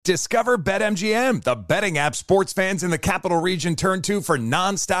Discover BetMGM, the betting app sports fans in the capital region turn to for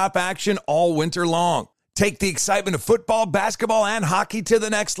nonstop action all winter long. Take the excitement of football, basketball, and hockey to the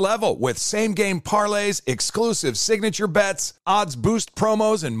next level with same-game parlays, exclusive signature bets, odds boost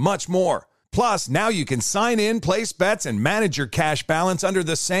promos, and much more. Plus, now you can sign in, place bets, and manage your cash balance under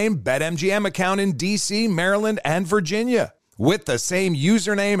the same BetMGM account in D.C., Maryland, and Virginia. With the same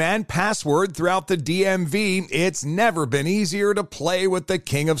username and password throughout the DMV, it's never been easier to play with the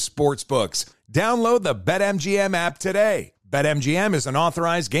king of sportsbooks. Download the BetMGM app today. BetMGM is an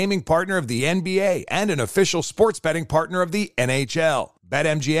authorized gaming partner of the NBA and an official sports betting partner of the NHL.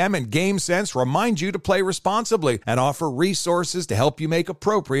 BetMGM and GameSense remind you to play responsibly and offer resources to help you make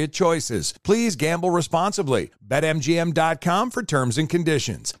appropriate choices. Please gamble responsibly. BetMGM.com for terms and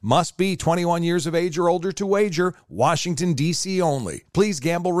conditions. Must be 21 years of age or older to wager. Washington, D.C. only. Please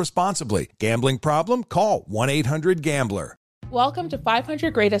gamble responsibly. Gambling problem? Call 1-800-GAMBLER. Welcome to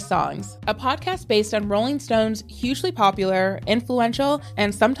 500 Greatest Songs, a podcast based on Rolling Stone's hugely popular, influential,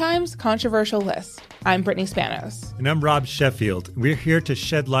 and sometimes controversial list. I'm Brittany Spanos. And I'm Rob Sheffield. We're here to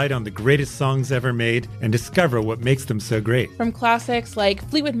shed light on the greatest songs ever made and discover what makes them so great. From classics like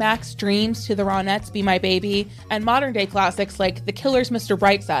Fleetwood Mac's Dreams to the Ronettes' Be My Baby, and modern-day classics like The Killer's Mr.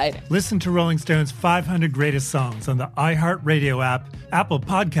 Brightside. Listen to Rolling Stone's 500 Greatest Songs on the iHeartRadio app, Apple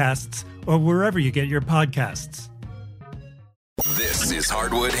Podcasts, or wherever you get your podcasts. This is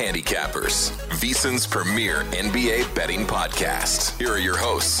Hardwood Handicappers, VSiN's premier NBA betting podcast. Here are your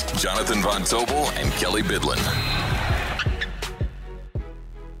hosts, Jonathan Von Tobel and Kelly Bidlin.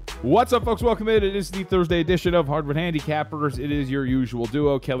 What's up, folks? Welcome in. It is the Thursday edition of Hardwood Handicappers. It is your usual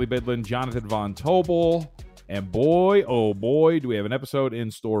duo, Kelly Bidlin, Jonathan Von Tobel. And boy, oh boy, do we have an episode in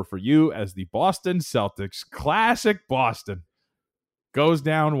store for you as the Boston Celtics, classic Boston, goes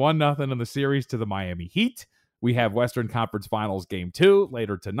down 1-0 in the series to the Miami Heat. We have Western Conference Finals Game 2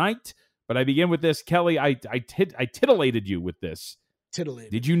 later tonight. But I begin with this. Kelly, I titillated you with this.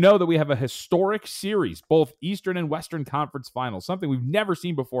 Titillated. Did you know that we have a historic series, both Eastern and Western Conference Finals, something we've never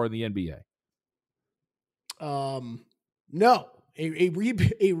seen before in the NBA? No. A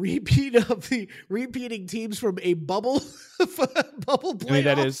repeat of the repeating teams from a bubble playoff. I mean,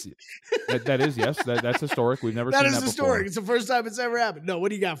 that is yes. That's historic. We've never seen that before. That is historic. It's the first time it's ever happened. No, what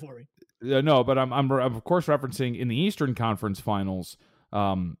do you got for me? No, but I'm of course referencing in the Eastern Conference Finals.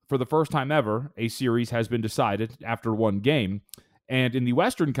 For the first time ever, a series has been decided after one game, and in the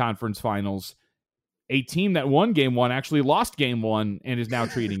Western Conference Finals, a team that won Game 1 actually lost Game 1 and is now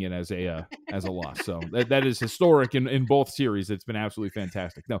treating it as a loss. So that is historic in both series. It's been absolutely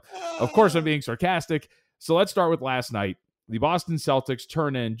fantastic. No, of course I'm being sarcastic. So let's start with last night. The Boston Celtics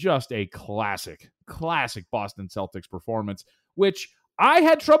turn in just a classic Boston Celtics performance, which I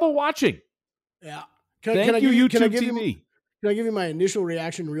had trouble watching. Yeah. Thank you, YouTube TV. Can I give you my initial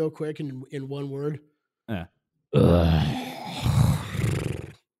reaction real quick in one word? Yeah.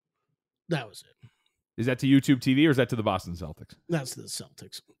 That was it. Is that to YouTube TV or is that to the Boston Celtics? That's the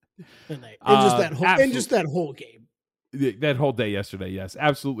Celtics. And just that whole game. That whole day yesterday, yes.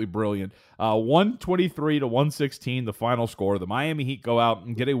 Absolutely brilliant. 123-116, the final score. The Miami Heat go out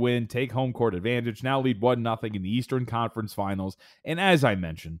and get a win, take home court advantage, now lead 1-0 in the Eastern Conference Finals. And as I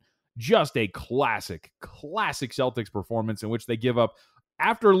mentioned, just a classic Celtics performance in which they give up,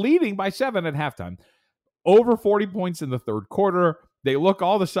 after leading by 7 at halftime, over 40 points in the third quarter. They look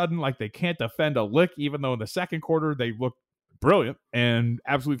all of a sudden like they can't defend a lick, even though in the second quarter they look brilliant and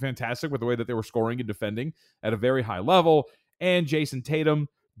absolutely fantastic with the way that they were scoring and defending at a very high level. And Jason Tatum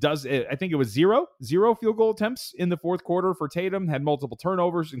does it. I think it was zero field goal attempts in the fourth quarter for Tatum, had multiple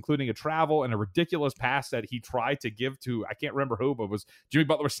turnovers, including a travel and a ridiculous pass that he tried to give to, I can't remember who, but was Jimmy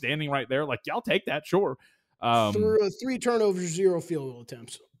Butler standing right there like, yeah, I'll take that, sure. 3 turnovers, 0 field goal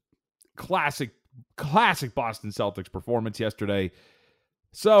attempts. Classic Boston Celtics performance yesterday.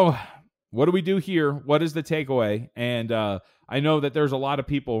 So what do we do here? What is the takeaway? And I know that there's a lot of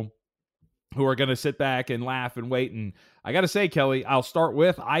people who are going to sit back and laugh and wait. And I got to say, Kelly, I'll start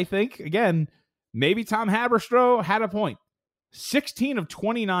with, I think, again, maybe Tom Haberstroh had a point. 16 of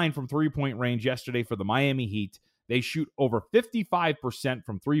 29 from three-point range yesterday for the Miami Heat. They shoot over 55%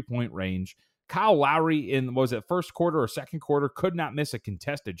 from three-point range. Kyle Lowry in, first quarter or second quarter, could not miss a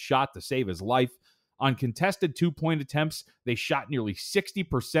contested shot to save his life. On contested two-point attempts, they shot nearly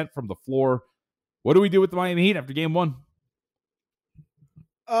 60% from the floor. What do we do with the Miami Heat after game 1?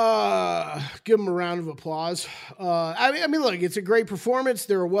 Give them a round of applause. I mean, look, it's a great performance.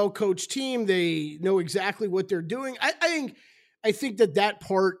 They're a well-coached team. They know exactly what they're doing. I think that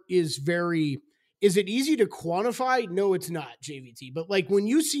part is very. Is it easy to quantify? No, it's not, JVT. But like when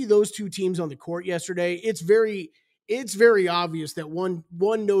you see those two teams on the court yesterday, it's it's very obvious that one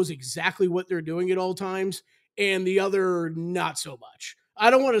knows exactly what they're doing at all times, and the other not so much. I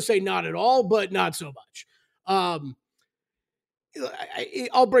don't want to say not at all, but not so much.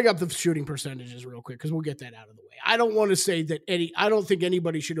 I'll bring up the shooting percentages real quick because we'll get that out of the way. I don't want to say that I don't think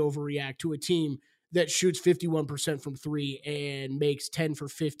anybody should overreact to a team that shoots 51% from three and makes 10 for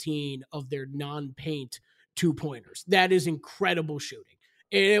 15 of their non-paint 2-pointers. That is incredible shooting.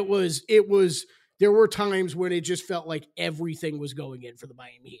 And there were times when it just felt like everything was going in for the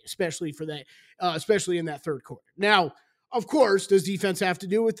Miami Heat, especially in that third quarter. Now, of course, does defense have to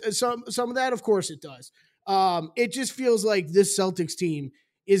do with some of that? Of course it does. It just feels like this Celtics team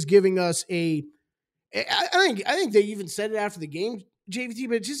is giving us I think they even said it after the game, JVT,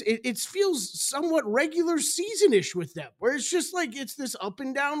 but it feels somewhat regular season-ish with them, where it's just like it's this up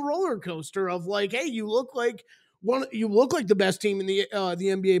and down roller coaster of like, hey, you look like the best team in the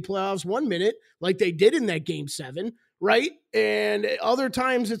NBA playoffs 1 minute, like they did in that game 7, right? And other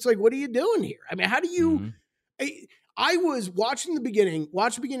times it's like, what are you doing here? I mean, how do you? I was watching the beginning of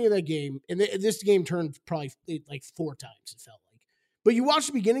that game, and this game turned probably like 4 times, it felt like. But you watch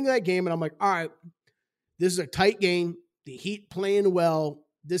the beginning of that game, and I'm like, all right, this is a tight game. The Heat playing well.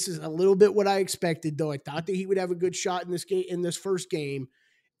 This is a little bit what I expected, though. I thought the Heat would have a good shot in this first game,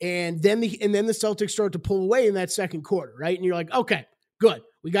 and then the Celtics start to pull away in that second quarter, right? And you're like, okay, good.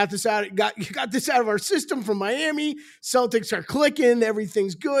 We got this out. Got this out of our system from Miami. Celtics are clicking.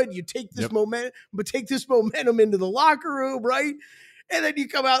 Everything's good. You take this momentum into the locker room, right? And then you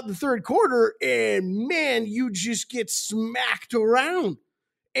come out in the third quarter, and man, you just get smacked around.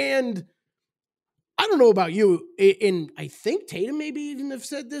 And I don't know about you, and I think Tatum maybe even have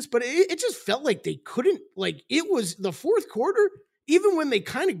said this, but it just felt like they couldn't. Like it was the fourth quarter, even when they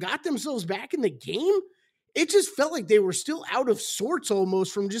kind of got themselves back in the game. It just felt like they were still out of sorts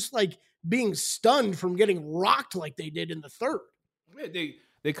almost from just like being stunned from getting rocked like they did in the third.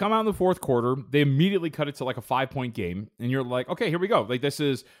 They come out in the fourth quarter. They immediately cut it to like a 5-point game. And you're like, okay, here we go. Like this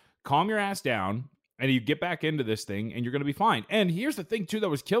is calm your ass down and you get back into this thing and you're going to be fine. And here's the thing too that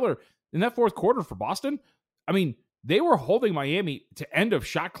was killer in that fourth quarter for Boston. I mean, they were holding Miami to end of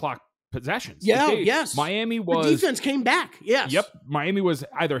shot clock possessions. Yeah, yes. Miami was... The defense came back, yes. Yep. Miami was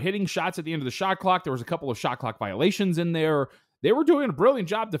either hitting shots at the end of the shot clock. There was a couple of shot clock violations in there. They were doing a brilliant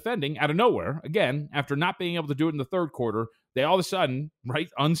job defending out of nowhere. Again, after not being able to do it in the third quarter, they all of a sudden, right,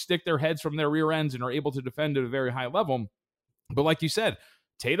 unstick their heads from their rear ends and are able to defend at a very high level. But like you said,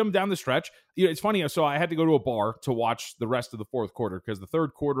 Tatum down the stretch. You know, it's funny. So I had to go to a bar to watch the rest of the fourth quarter because the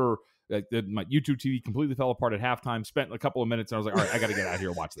third quarter, my YouTube TV completely fell apart at halftime. Spent a couple of minutes and I was like, all right, I got to get out of here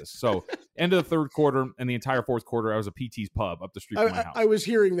and watch this. So end of the third quarter and the entire fourth quarter, I was at PT's Pub up the street from my house. I was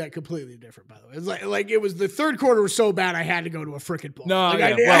hearing that completely different, by the way. It's like it was the third quarter was so bad I had to go to a frickin' bar. No,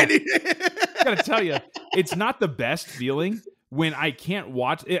 like, yeah, I got to tell you, it's not the best feeling when I can't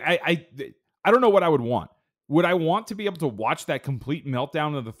watch. I don't know what I would want. Would I want to be able to watch that complete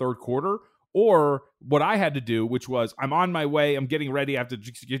meltdown of the third quarter? Or what I had to do, which was I'm on my way, I'm getting ready, I have to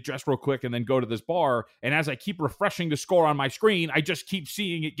get dressed real quick and then go to this bar. And as I keep refreshing the score on my screen, I just keep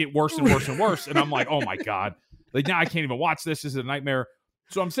seeing it get worse and worse and worse. And I'm like, oh my God, like now I can't even watch this. This is a nightmare.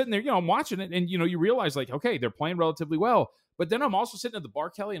 So I'm sitting there, I'm watching it and, you realize like, okay, they're playing relatively well. But then I'm also sitting at the bar,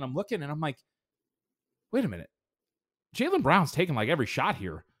 Kelly, and I'm looking and I'm like, wait a minute. Jaylen Brown's taking like every shot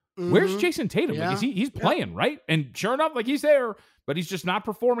here. Mm-hmm. Where's Jason Tatum? Yeah. Like, he's playing, right? And sure enough, like he's there, but he's just not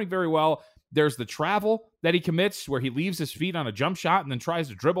performing very well. There's the travel that he commits where he leaves his feet on a jump shot and then tries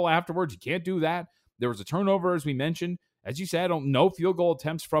to dribble afterwards. You can't do that. There was a turnover, as we mentioned. As you said, no field goal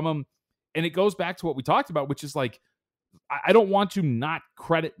attempts from him. And it goes back to what we talked about, which is like, I don't want to not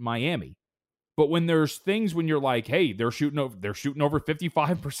credit Miami. But when there's things when you're like, hey, they're shooting over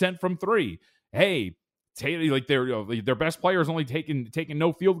 55% from three. Hey, like their best player is only taking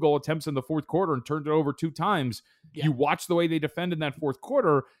no field goal attempts in the fourth quarter and turned it over 2 times. Yeah. You watch the way they defend in that fourth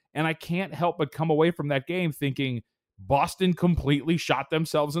quarter, and I can't help but come away from that game thinking Boston completely shot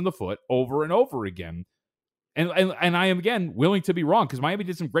themselves in the foot over and over again. And I am, again, willing to be wrong because Miami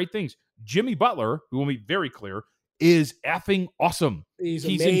did some great things. Jimmy Butler, who will be very clear, is effing awesome. He's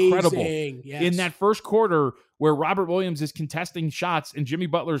incredible. Yes. In that first quarter where Robert Williams is contesting shots and Jimmy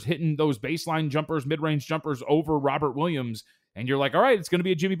Butler's hitting those baseline jumpers, mid-range jumpers over Robert Williams, and you're like, all right, it's going to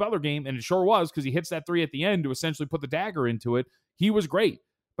be a Jimmy Butler game, and it sure was because he hits that 3 at the end to essentially put the dagger into it. He was great,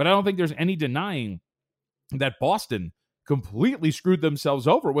 but I don't think there's any denying that Boston completely screwed themselves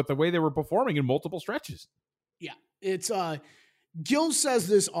over with the way they were performing in multiple stretches. Yeah, it's Gil says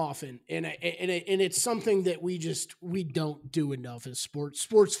this often, and it's something that we don't do enough as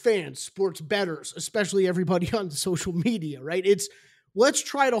sports fans, sports bettors, especially everybody on social media, right? It's let's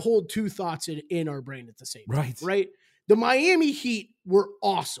try to hold 2 thoughts in our brain at the same time, right? The Miami Heat were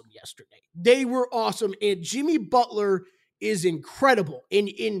awesome yesterday. They were awesome. And Jimmy Butler is incredible. And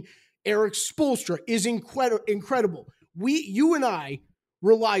Eric Spoelstra is incredible. You and I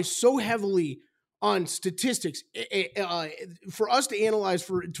rely so heavily on statistics for us to analyze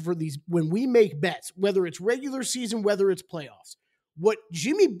for these when we make bets, whether it's regular season, whether it's playoffs. What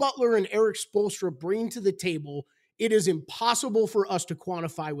Jimmy Butler and Eric Spoelstra bring to the table, it is impossible for us to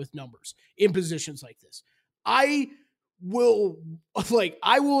quantify with numbers in positions like this. I will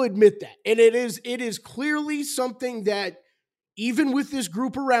admit that. And it is clearly something that even with this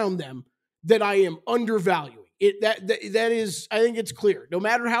group around them that I am undervaluing. That is, I think it's clear. No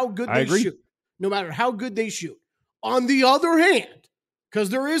matter how good they shoot. On the other hand, because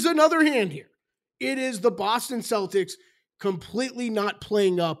there is another hand here, it is the Boston Celtics completely not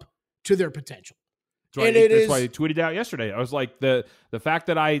playing up to their potential. That's why I tweeted out yesterday. I was like, the fact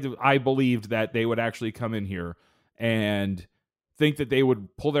that I believed that they would actually come in here and think that they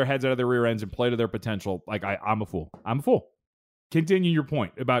would pull their heads out of their rear ends and play to their potential. Like I'm a fool. Continue your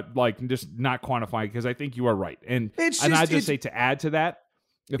point about like just not quantifying, because I think you are right. And I just say to add to that,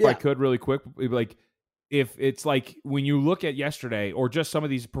 if I could really quick, like if it's like when you look at yesterday or just some of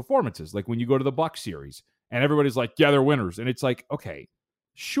these performances, like when you go to the Bucks series and everybody's like, yeah, they're winners. And it's like, okay,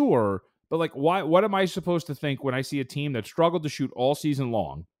 sure. But like, what am I supposed to think when I see a team that struggled to shoot all season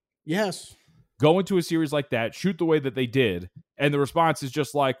long? Yes. Go into a series like that, shoot the way that they did, and the response is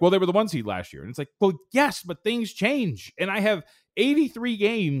just like, well, they were the 1 seed last year. And it's like, well, yes, but things change. And I have 83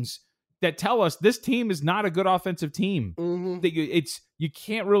 games that tell us this team is not a good offensive team. Mm-hmm. You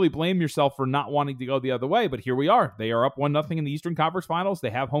can't really blame yourself for not wanting to go the other way, but here we are. They are up 1-0 in the Eastern Conference Finals. They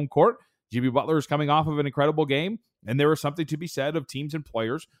have home court. Jimmy Butler is coming off of an incredible game, and there is something to be said of teams and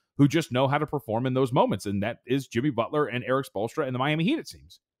players who just know how to perform in those moments, and that is Jimmy Butler and Eric Spoelstra and the Miami Heat, it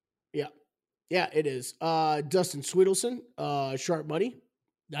seems. Yeah, it is. Dustin Sweetelson, Sharp Money.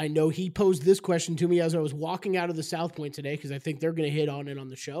 I know he posed this question to me as I was walking out of the South Point today, because I think they're going to hit on it on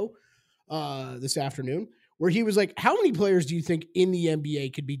the show this afternoon, where he was like, how many players do you think in the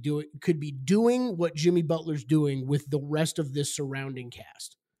NBA could be doing what Jimmy Butler's doing with the rest of this surrounding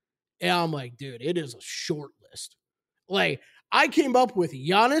cast? And I'm like, dude, it is a short list. Like, I came up with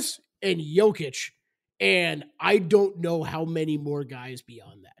Giannis and Jokic, and I don't know how many more guys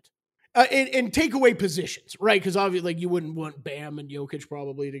beyond that. And take away positions, right? Because obviously, like, you wouldn't want Bam and Jokic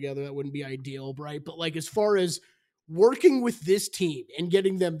probably together. That wouldn't be ideal, right? But like, as far as working with this team and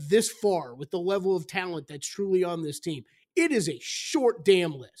getting them this far with the level of talent that's truly on this team, it is a short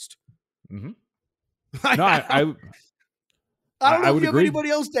damn list. Mm-hmm. No, I don't know if you have anybody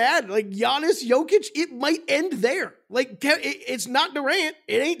else to add. Like Giannis, Jokic, it might end there. Like, it's not Durant.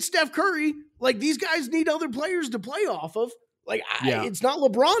 It ain't Steph Curry. Like, these guys need other players to play off of. Like, it's not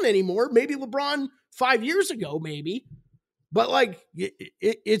LeBron anymore. Maybe LeBron 5 years ago, maybe. But, like,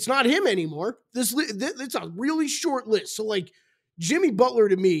 it's not him anymore. It's a really short list. So, like, Jimmy Butler,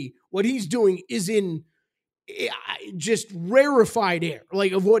 to me, what he's doing is in just rarefied air,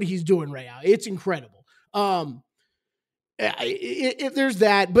 like, of what he's doing right now. It's incredible. If there's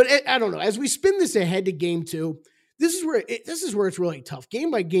that. But I don't know. As we spin this ahead to game 2, this is where it's really tough. Game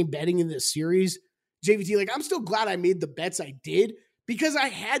by game betting in this series, JVT, like, I'm still glad I made the bets I did, because I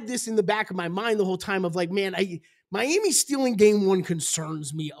had this in the back of my mind the whole time of like, man, Miami stealing game 1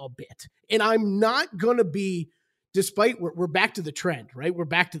 concerns me a bit. And I'm not going to be, despite we're back to the trend, right? We're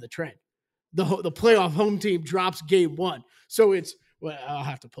back to the trend. The playoff home team drops game 1. So it's, well, I'll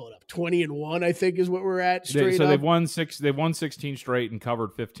have to pull it up. 20-1, I think, is what we're at. So they've won 16 straight and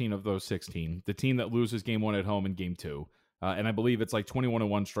covered 15 of those 16. The team that loses game 1 at home in game 2. And I believe it's like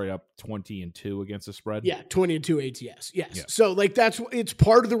 21-1 straight up, 20-2 against the spread. Yeah, 20-2 ATS. Yes. Yeah. So like it's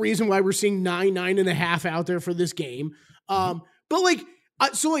part of the reason why we're seeing 9.5 out there for this game. But like,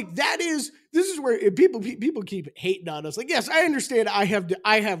 so like this is where people keep hating on us. Like, yes, I understand. I have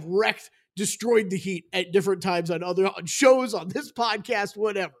destroyed the Heat at different times on other shows, on this podcast,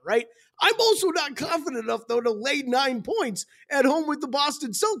 whatever. Right. I'm also not confident enough though to lay 9 points at home with the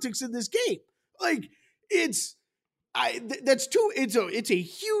Boston Celtics in this game. Like, it's a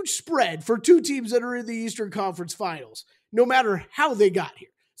huge spread for two teams that are in the Eastern Conference Finals, no matter how they got here.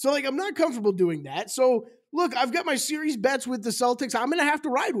 So like, I'm not comfortable doing that. So look, I've got my series bets with the Celtics I'm going to have to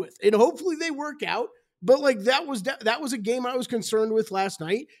ride with, and hopefully they work out. But like, that was a game I was concerned with last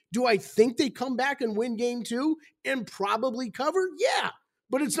night. Do I think they come back and win game 2 and probably cover? Yeah,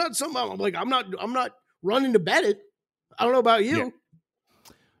 but it's not something I'm like, I'm not running to bet it. I don't know about you. Yeah.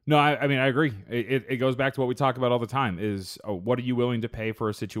 No, I mean, I agree. It goes back to what we talk about all the time is what are you willing to pay for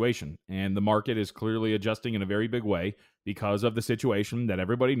a situation? And the market is clearly adjusting in a very big way because of the situation that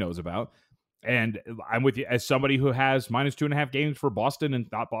everybody knows about. And I'm with you as somebody who has -2.5 games for Boston and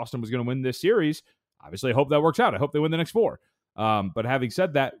thought Boston was going to win this series. Obviously, I hope that works out. I hope they win the next 4. But having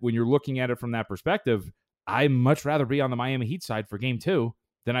said that, when you're looking at it from that perspective, I'd much rather be on the Miami Heat side for game 2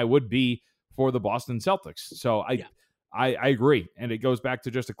 than I would be for the Boston Celtics. So I agree. And it goes back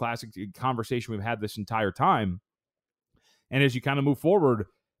to just a classic conversation we've had this entire time. And as you kind of move forward,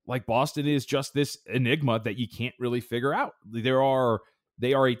 like Boston is just this enigma that you can't really figure out. They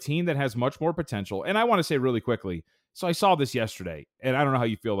are a team that has much more potential. And I want to say really quickly, so I saw this yesterday, and I don't know how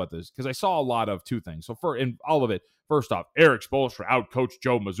you feel about this, because I saw a lot of 2 things. So in all of it, first off, Eric Spoelstra outcoached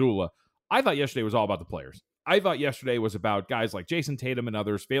Joe Mazzulla. I thought yesterday was all about the players. I thought yesterday was about guys like Jason Tatum and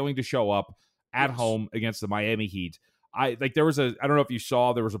others failing to show up at home against the Miami Heat. I don't know if you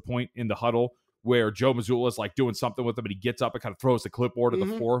saw, there was a point in the huddle where Joe Mazzulla is like doing something with him and he gets up and kind of throws the clipboard to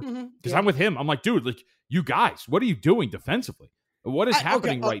the floor. Because I'm with him. I'm like, dude, like, you guys, what are you doing defensively? What is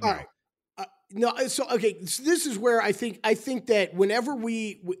happening right now? So this is where I think that whenever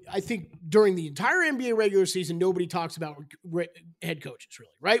I think during the entire NBA regular season, nobody talks about head coaches,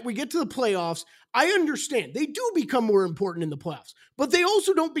 really, right? We get to the playoffs. I understand they do become more important in the playoffs, but they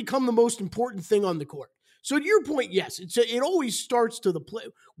also don't become the most important thing on the court. So to your point, yes, it always starts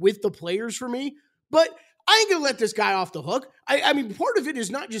with the players for me, but I ain't gonna let this guy off the hook. I mean, part of it is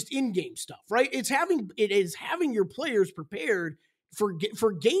not just in-game stuff, right? It is having your players prepared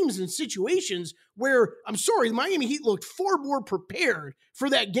for games and situations where, I'm sorry, the Miami Heat looked far more prepared for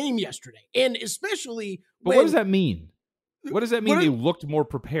that game yesterday. And especially But what does that mean? What does that mean they looked more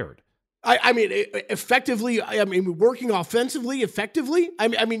prepared? I mean, effectively, working offensively effectively.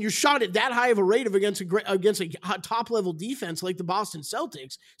 I mean, you're shot at that high of a rate against a top-level defense like the Boston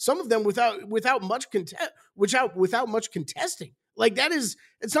Celtics, some of them without much contesting. Like,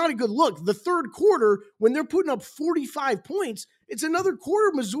 it's not a good look. The third quarter, when they're putting up 45 points, it's another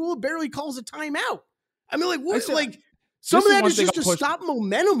quarter Mazzulla barely calls a timeout. I mean, like, what? Some of that is just to stop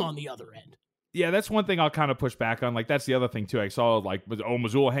momentum on the other end. Yeah, that's one thing I'll kind of push back on. Like, that's the other thing too. I saw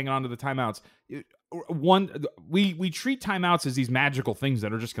Mazzulla hanging on to the timeouts. We treat timeouts as these magical things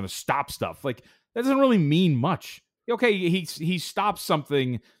that are just going to stop stuff. Like, that doesn't really mean much. Okay, he stops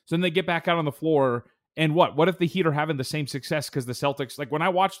something, so then they get back out on the floor. And what if the Heat are having the same success because the Celtics? Like, when I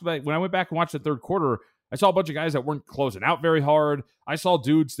went back and watched the third quarter, I saw a bunch of guys that weren't closing out very hard. I saw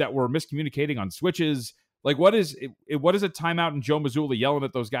dudes that were miscommunicating on switches. Like, what is a timeout and Joe Mazzulla yelling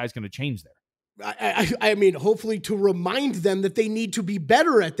at those guys going to change there? I mean, hopefully to remind them that they need to be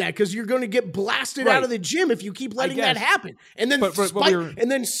better at that, because you're going to get blasted out of the gym if you keep letting that happen. And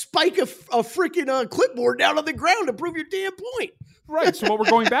then spike a freaking clipboard down on the ground to prove your damn point. Right. So what we're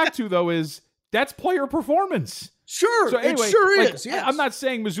going back to, though, is that's player performance. Sure, so anyway, it sure is. Yes. I'm not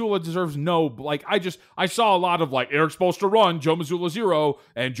saying Mazzulla deserves I saw a lot of like Eric's supposed to run, Joe Mazzulla 0,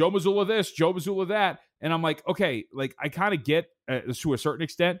 and Joe Mazzulla this, Joe Mazzulla that. And I'm like, okay, like I kind of get to a certain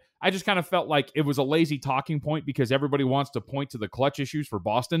extent. I just kind of felt like it was a lazy talking point because everybody wants to point to the clutch issues for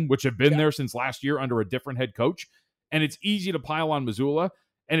Boston, which have been there since last year under a different head coach. And it's easy to pile on Mazzulla,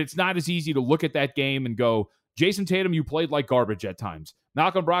 and it's not as easy to look at that game and go, Jason Tatum, you played like garbage at times.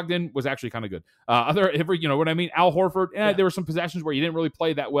 Malcolm Brogdon was actually kind of good. You know what I mean? Al Horford, there were some possessions where you didn't really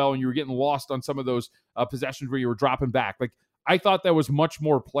play that well, and you were getting lost on some of those possessions where you were dropping back. Like, I thought that was much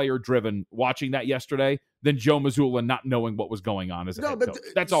more player-driven watching that yesterday than Joe Mazzulla not knowing what was going on as a head coach.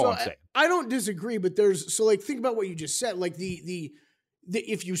 That's all I'm saying. I don't disagree, but think about what you just said. Like, the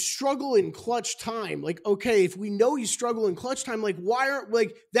if you struggle in clutch time, like, okay, if we know you struggle in clutch time, like, why aren't,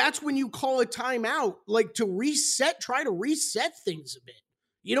 like, that's when you call a timeout, like, to try to reset things a bit.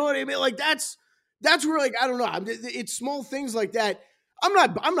 You know what I mean? Like, that's where, like, I don't know. It's small things like that. I'm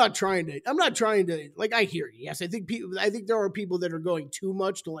not trying to, like, I hear you. Yes, I think there are people that are going too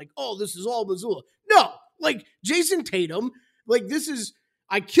much to, like, oh, this is all Mazzulla. No, like, Jason Tatum, like,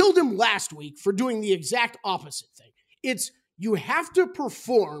 I killed him last week for doing the exact opposite thing. You have to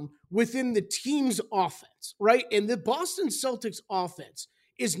perform within the team's offense, right? And the Boston Celtics offense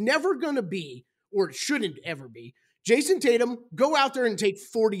is never going to be, or it shouldn't ever be, Jason Tatum, go out there and take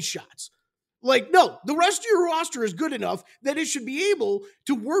 40 shots. Like, no, the rest of your roster is good enough that it should be able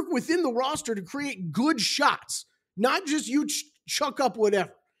to work within the roster to create good shots, not just you chuck up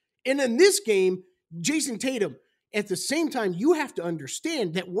whatever. And in this game, Jason Tatum, at the same time, you have to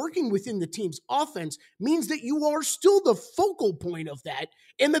understand that working within the team's offense means that you are still the focal point of that,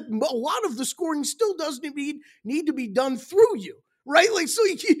 and that a lot of the scoring still doesn't need to be done through you, right? Like, so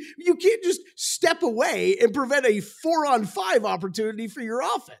you can't just step away and prevent a 4-on-5 opportunity for your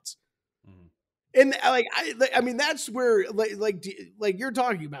offense. And I mean, that's where like you're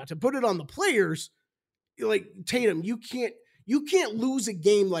talking about, to put it on the players, like Tatum, you can't lose a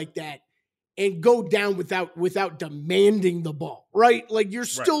game like that and go down without demanding the ball, right? Like you're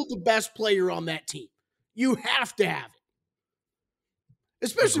still the best player on that team. You have to have it.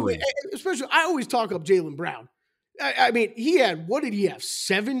 Especially, I always talk up Jaylen Brown. I mean, he had, what did he have? 6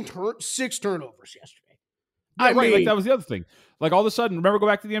 turnovers yesterday. Yeah, right. Like that was the other thing. Like all of a sudden, remember, go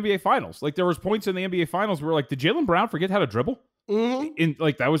back to the NBA Finals. Like there was points in the NBA Finals where like, did Jaylen Brown forget how to dribble? Mm-hmm. In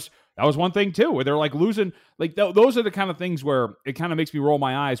like that was one thing too, where they're like losing. Like those are the kind of things where it kind of makes me roll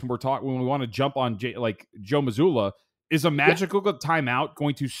my eyes when when we want to jump on Joe Mazzulla. Is a magical timeout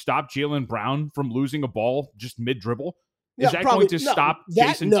going to stop Jaylen Brown from losing a ball just mid dribble? Is that going to stop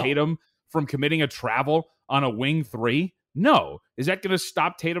Jason Tatum from committing a travel on a wing 3? No. Is that going to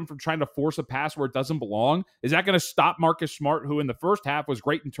stop Tatum from trying to force a pass where it doesn't belong? Is that going to stop Marcus Smart, who in the first half was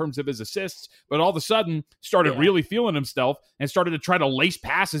great in terms of his assists, but all of a sudden started really feeling himself and started to try to lace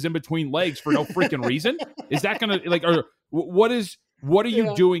passes in between legs for no freaking reason? Is that going to like, or what are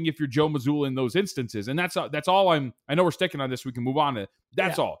you doing if you're Joe Mazzulla in those instances? And that's all I know we're sticking on this. We can move on to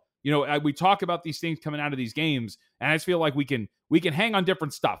that's all. You know, we talk about these things coming out of these games, and I just feel like we can hang on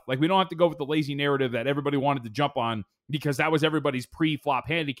different stuff. Like we don't have to go with the lazy narrative that everybody wanted to jump on because that was everybody's pre-flop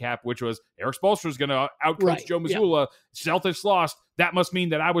handicap, which was Eric Spoelstra is going to outcoach Joe Mazzulla. Yeah. Celtics lost. That must mean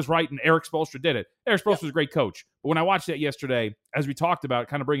that I was right and Eric Spoelstra did it. Eric Spoelstra is a great coach. But when I watched that yesterday, as we talked about,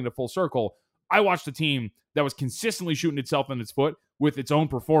 kind of bringing it full circle, I watched a team that was consistently shooting itself in its foot with its own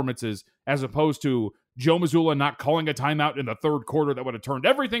performances, as opposed to Joe Mazzulla not calling a timeout in the third quarter that would have turned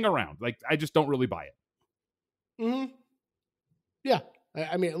everything around. Like, I just don't really buy it. Mm-hmm. Yeah.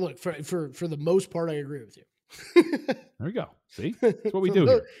 I mean, look, for the most part, I agree with you. There we go. See? That's what we do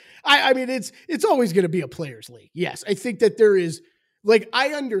here. I mean, it's always going to be a players' league. Yes. I think that there is, like, I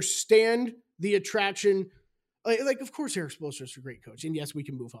understand the attraction. Like, of course, Eric Spoelstra is a great coach. And yes, we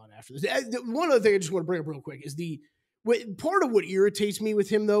can move on after this. One other thing I just want to bring up real quick is part of what irritates me with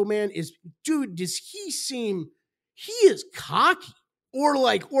him, though, man, is, dude, does he seem, he is cocky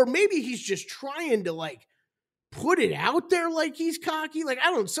or maybe he's just trying to like put it out there like he's cocky. Like, I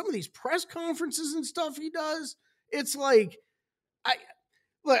don't know, some of these press conferences and stuff he does, it's like,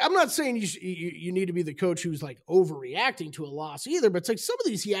 I'm not saying you need to be the coach who's like overreacting to a loss either, but it's like some of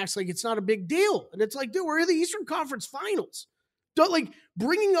these he acts like it's not a big deal. And it's like, dude, we're in the Eastern Conference Finals. Don't like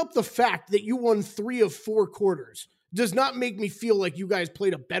bringing up the fact that you won 3 of 4 quarters does not make me feel like you guys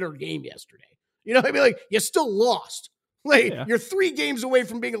played a better game yesterday. You know what I mean? Like, you still lost. Like, you're 3 games away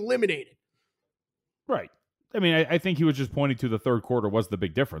from being eliminated. Right. I mean, I think he was just pointing to the third quarter was the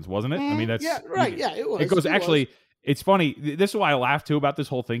big difference, wasn't it? I mean, that's... Yeah, right. Yeah, it was. It goes, actually, it's funny. This is why I laugh, too, about this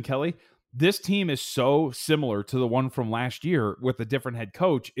whole thing, Kelly. This team is so similar to the one from last year with a different head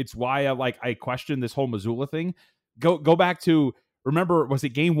coach. It's why I question this whole Mazzulla thing. Go back to... Remember, was it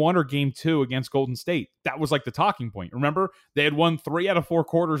game 1 or game 2 against Golden State? That was like the talking point. Remember, they had won 3 out of 4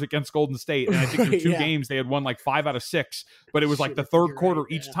 quarters against Golden State. And I think there were 2 games they had won like 5 out of 6. But it was like the third quarter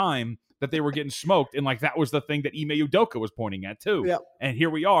each time that they were getting smoked. And like that was the thing that Ime Udoka was pointing at too. Yep. And here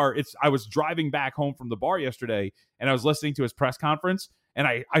we are. I was driving back home from the bar yesterday and I was listening to his press conference. And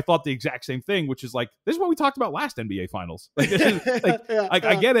I thought the exact same thing, which is like, this is what we talked about last NBA Finals. Like, this is, like,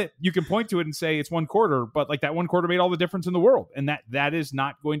 I get it. You can point to it and say it's 1 quarter, but like that 1 quarter made all the difference in the world. And that is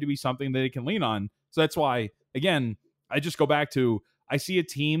not going to be something that it can lean on. So that's why, again, I just go back to, I see a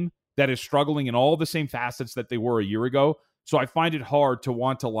team that is struggling in all the same facets that they were a year ago. So I find it hard to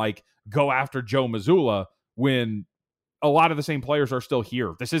want to like go after Joe Mazzulla when a lot of the same players are still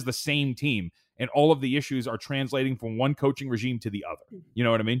here. This is the same team. And all of the issues are translating from one coaching regime to the other. You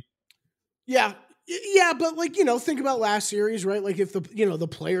know what I mean? Yeah. Yeah, but like, think about last series, right? Like if the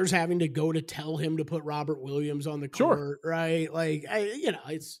players having to go to tell him to put Robert Williams on the court, right? Like,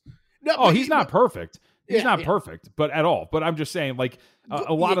 it's... No, he's not perfect. He's not perfect, but at all. But I'm just saying, like,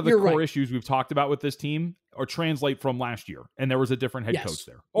 a lot of the core issues we've talked about with this team or translate from last year. And there was a different head coach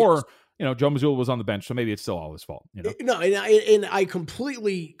there. Or... Joe Mazzulla was on the bench, so maybe it's still all his fault. No, and I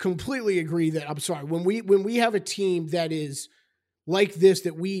completely agree that, I'm sorry, when we have a team that is like this,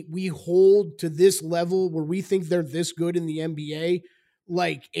 that we hold to this level where we think they're this good in the NBA,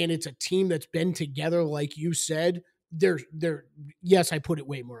 like, and it's a team that's been together, like you said, yes, I put it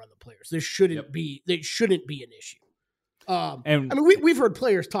way more on the players. They shouldn't be an issue. And I mean, we've heard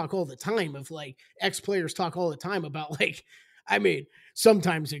players talk all the time of like ex-players talk all the time about like, I mean,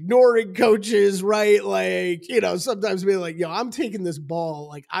 sometimes ignoring coaches, right? Like, sometimes being like, I'm taking this ball.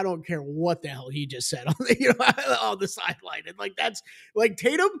 Like, I don't care what the hell he just said on the sideline. And like, that's like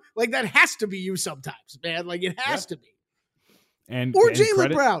Tatum, like that has to be you sometimes, man. Like it has to be. Or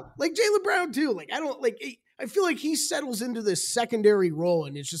Jaylen Brown, like Jaylen Brown too. Like, I feel like he settles into this secondary role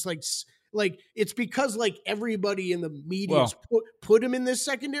and it's just like, Like, it's because like everybody in the media put him in this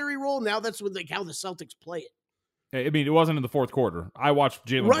secondary role. Now that's what, like, how the Celtics play it. I mean, it wasn't in the fourth quarter. I watched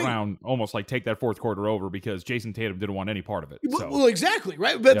Jaylen Brown almost like take that fourth quarter over because Jason Tatum didn't want any part of it. So. Well, exactly,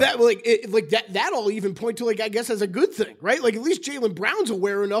 right? But that'll even point to, like, I guess as a good thing, right? Like, at least Jaylen Brown's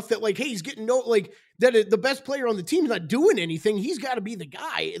aware enough that, like, hey, he's getting the best player on the team's not doing anything. He's got to be the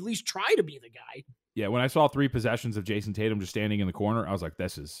guy, at least try to be the guy. Yeah, when I saw 3 possessions of Jason Tatum just standing in the corner, I was like,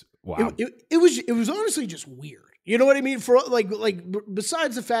 this is wow. It was honestly just weird. You know what I mean? For like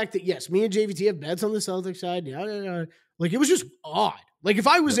besides the fact that, yes, me and JVT have bets on the Celtics side, like, it was just odd. Like, if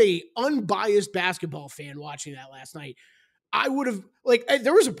I was a unbiased basketball fan watching that last night, I would have, like,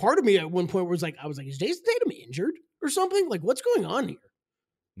 there was a part of me at one point where I was like, is Jason Tatum injured or something? Like, what's going on here?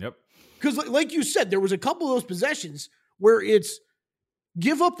 Yep. Because like you said, there was a couple of those possessions where it's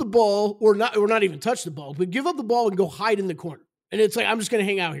give up the ball or not even touch the ball, but give up the ball and go hide in the corner. And it's like, I'm just going to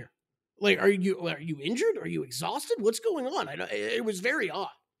hang out here. Like, are you injured? Are you exhausted? What's going on? It was very odd.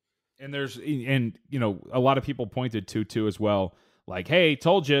 And a lot of people pointed to too as well. Like, hey,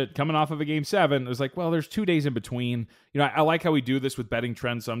 told you, coming off of a game 7. It was like, well, there's 2 days in between. I like how we do this with betting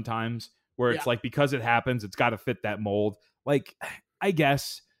trends sometimes, where it's like, because it happens, it's got to fit that mold. Like, I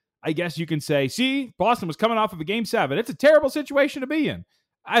guess you can say, see, Boston was coming off of a game 7. It's a terrible situation to be in.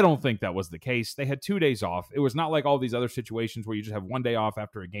 I don't think that was the case. They had 2 days off. It was not like all these other situations where you just have 1 day off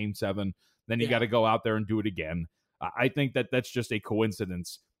after a game 7. Then you got to go out there and do it again. I think that's just a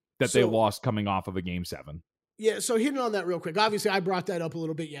coincidence that they lost coming off of a game 7. Yeah. So hitting on that real quick, obviously I brought that up a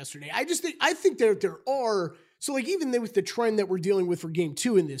little bit yesterday. I think there are, so like even with the trend that we're dealing with for game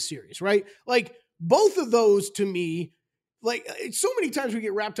 2 in this series, right? Like both of those to me, like so many times we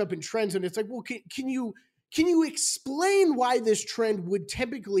get wrapped up in trends and it's like, well, can you explain why this trend would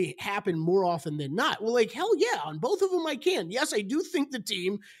typically happen more often than not? Well, like, hell yeah, on both of them I can. Yes, I do think the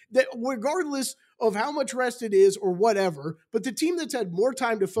team that, regardless of how much rest it is or whatever, but the team that's had more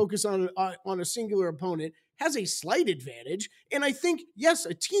time to focus on a singular opponent has a slight advantage. And I think, yes,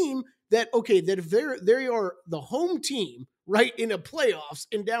 a team that if they are the home team, right, in a playoffs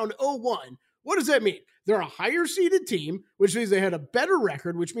and down 0-1, what does that mean? They're a higher seeded team, which means they had a better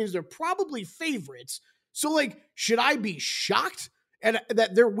record, which means they're probably favorites. So, like, should I be shocked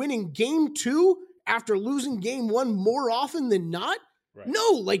that they're winning game 2 after losing game 1 more often than not? Right.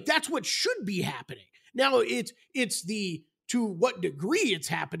 No, like, that's what should be happening. Now, it's the to what degree it's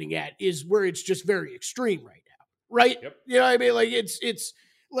happening at is where it's just very extreme right now, right? Yep. You know what I mean? Like, it's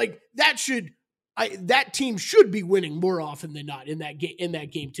like that team should be winning more often than not in that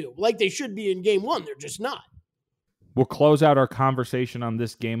game 2. Like they should be in game 1. They're just not. We'll close out our conversation on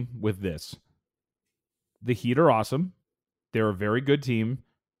this game with this. The Heat are awesome. They're a very good team.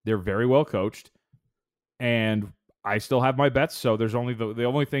 They're very well coached. And I still have my bets, so there's only the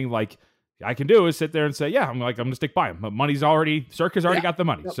only thing like I can do is sit there and say, yeah, I'm going to stick by him. But Cirque has already got the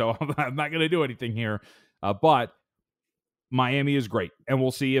money, so I'm not going to do anything here. But Miami is great, and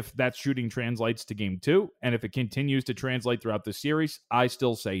we'll see if that shooting translates to game 2. And if it continues to translate throughout the series, I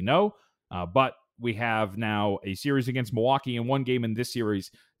still say no. But we have now a series against Milwaukee and 1 game in this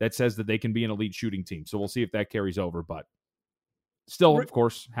series that says that they can be an elite shooting team. So we'll see if that carries over. But still, of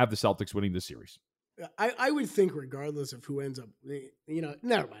course, have the Celtics winning this series. I would think regardless of who ends up, never mind. I'm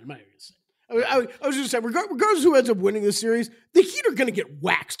not even going to say. I was just saying, regardless of who ends up winning this series, the Heat are going to get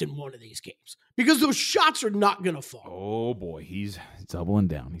waxed in one of these games because those shots are not going to fall. Oh, boy. He's doubling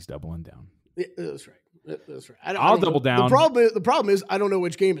down. Yeah, that's right. That's right. I'll double down. The problem is I don't know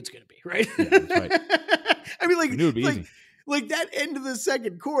which game it's going to be, right? Yeah, that's right. I mean, like that end of the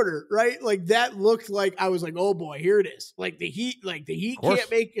second quarter, right? Like that looked like I was like, oh boy, here it is. Like the Heat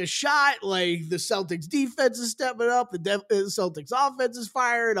can't make a shot. Like the Celtics defense is stepping up. The Celtics offense is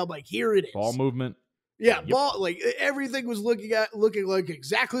firing. I'm like, here it is. Ball movement. Yeah, yep. Ball. Like everything was looking like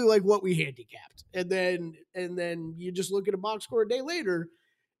exactly like what we handicapped. And then you just look at a box score a day later,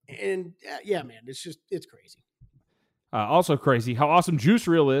 and yeah, man, it's crazy. Also crazy how awesome Juice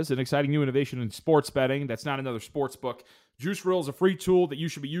Reel is, an exciting new innovation in sports betting. That's not another sports book. Juice Reel is a free tool that you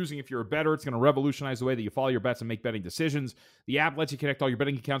should be using if you're a bettor. It's going to revolutionize the way that you follow your bets and make betting decisions. The app lets you connect all your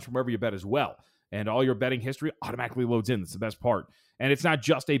betting accounts from wherever you bet as well. And all your betting history automatically loads in. That's the best part. And it's not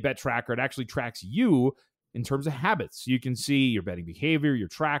just a bet tracker. It actually tracks you in terms of habits. You can see your betting behavior, your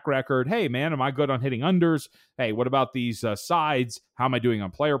track record. Hey, man, am I good on hitting unders? Hey, what about these sides? How am I doing on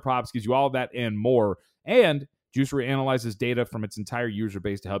player props? Gives you all of that and more. And Juice Reel analyzes data from its entire user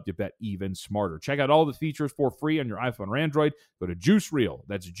base to help you bet even smarter. Check out all the features for free on your iPhone or Android. Go to Juice Reel.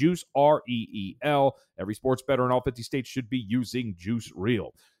 That's Juice, R-E-E-L. Every sports bettor in all 50 states should be using Juice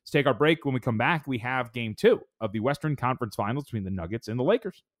Reel. Let's take our break. When we come back, we have Game 2 of the Western Conference Finals between the Nuggets and the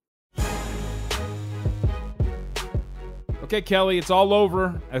Lakers. Okay, Kelly, it's all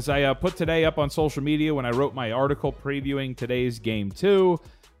over. As I put today up on social media when I wrote my article previewing today's game 2.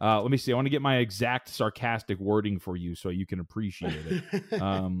 Let me see. I want to get my exact sarcastic wording for you so you can appreciate it.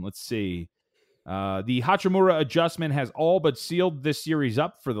 Let's see. The Hachimura adjustment has all but sealed this series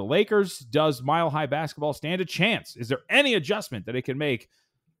up for the Lakers. Does Mile High Basketball stand a chance? Is there any adjustment that it can make?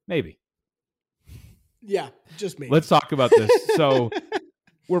 Maybe. Yeah, just maybe. Let's talk about this. So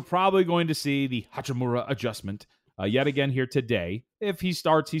we're probably going to see the Hachimura adjustment yet again here today. If he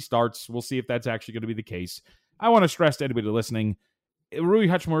starts, he starts. We'll see if that's actually going to be the case. I want to stress to anybody listening, Rui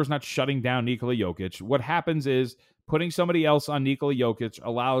Hachimura is not shutting down Nikola Jokic. What happens is putting somebody else on Nikola Jokic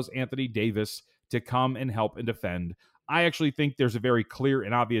allows Anthony Davis to come and help and defend. I actually think there's a very clear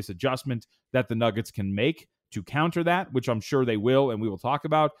and obvious adjustment that the Nuggets can make to counter that, which I'm sure they will and we will talk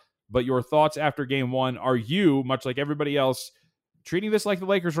about. But your thoughts after game 1, are you, much like everybody else, treating this like the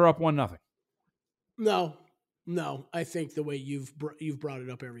Lakers are up 1-0? No, I think the way you've brought it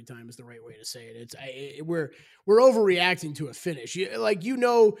up every time is the right way to say it. We're overreacting to a finish.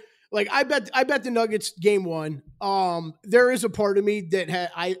 I bet the Nuggets game 1. There is a part of me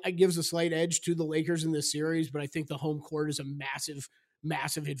that gives a slight edge to the Lakers in this series, but I think the home court is a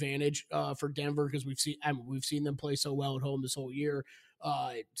massive advantage for Denver because we've seen them play so well at home this whole year.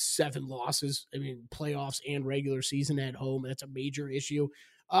 7 losses. I mean, playoffs and regular season at home. That's a major issue.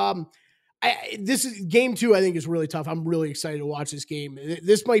 This is game 2. I think is really tough. I'm really excited to watch this game.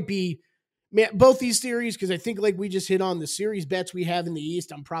 This might be, man, both these series, because I think like we just hit on the series bets we have in the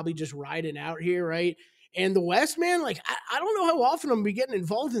East. I'm probably just riding out here, right? And the West, man, like I don't know how often I'm gonna be getting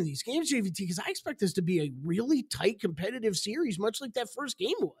involved in these games, JVT, because I expect this to be a really tight, competitive series, much like that first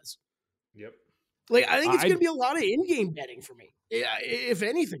game was. Yep. Like I think it's gonna be a lot of in-game betting for me, if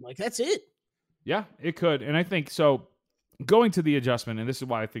anything. Like that's it. Yeah, it could, and I think so. Going to the adjustment, and this is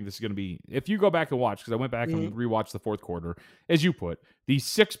why I think this is going to be, if you go back and watch, because I went back and rewatched the fourth quarter, as you put, the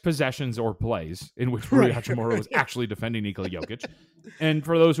 6 possessions or plays in which Rui Hachimura was actually defending Nikola Jokic. And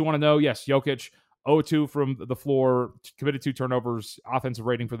for those who want to know, yes, Jokic, 0-2 from the floor, committed 2 turnovers, offensive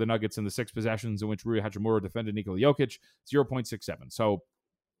rating for the Nuggets in the 6 possessions in which Rui Hachimura defended Nikola Jokic, 0.67. So,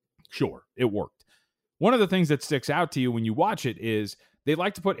 sure, it worked. One of the things that sticks out to you when you watch it is they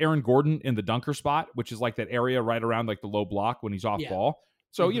like to put Aaron Gordon in the dunker spot, which is like that area right around like the low block when he's off ball.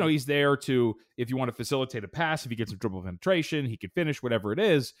 So, he's there to, if you want to facilitate a pass, if he gets some dribble penetration, he can finish, whatever it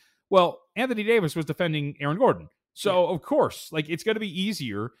is. Well, Anthony Davis was defending Aaron Gordon. So, of course, like it's going to be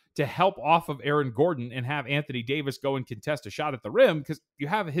easier to help off of Aaron Gordon and have Anthony Davis go and contest a shot at the rim because you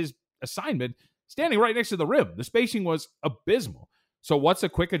have his assignment standing right next to the rim. The spacing was abysmal. So what's a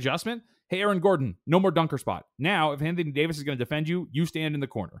quick adjustment? Hey, Aaron Gordon, no more dunker spot. Now, if Anthony Davis is going to defend you, you stand in the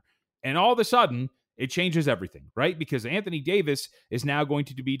corner. And all of a sudden, it changes everything, right? Because Anthony Davis is now going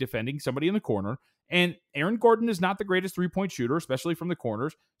to be defending somebody in the corner. And Aaron Gordon is not the greatest three-point shooter, especially from the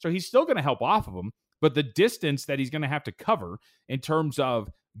corners. So he's still going to help off of him. But the distance that he's going to have to cover in terms of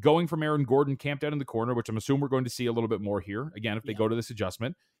going from Aaron Gordon camped out in the corner, which I'm assuming we're going to see a little bit more here, again, if they go to this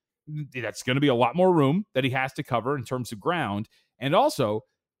adjustment, that's going to be a lot more room that he has to cover in terms of ground. And also,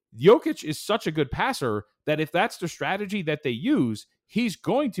 Jokic is such a good passer that if that's the strategy that they use, he's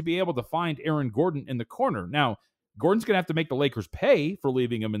going to be able to find Aaron Gordon in the corner. Now, Gordon's going to have to make the Lakers pay for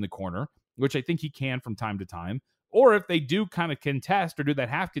leaving him in the corner, which I think he can from time to time. Or if they do kind of contest or do that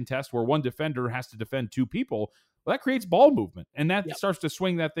half contest where one defender has to defend 2 people, well, that creates ball movement. And that starts to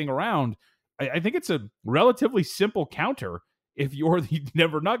swing that thing around. I think it's a relatively simple counter if you're the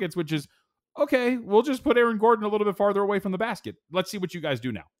Denver Nuggets, which is, okay, we'll just put Aaron Gordon a little bit farther away from the basket. Let's see what you guys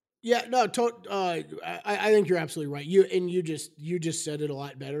do now. Yeah, no, I think you're absolutely right. You just said it a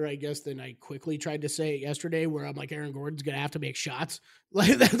lot better, I guess, than I quickly tried to say it yesterday, where I'm like, Aaron Gordon's going to have to make shots.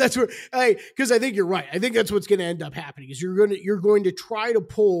 Like that's where, because I think you're right. I think that's what's going to end up happening is you're going to try to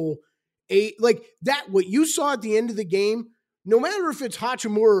pull what you saw at the end of the game. No matter if it's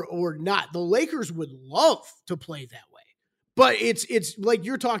Hachimura or not, the Lakers would love to play that way. But it's like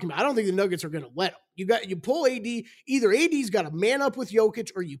you're talking about. I don't think the Nuggets are going to let them. You pull AD. Either AD's got to man up with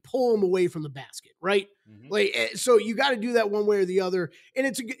Jokic, or you pull him away from the basket, right? Mm-hmm. So you got to do that one way or the other. And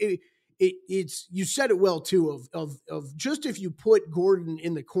it's you said it well too. Of just if you put Gordon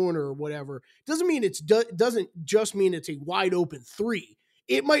in the corner or whatever, doesn't just mean it's a wide open 3.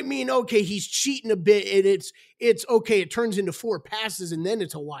 It might mean okay, he's cheating a bit, and it's okay. It turns into 4 passes, and then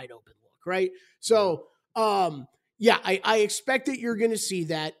it's a wide open look, right? So. Yeah, I expect that you're going to see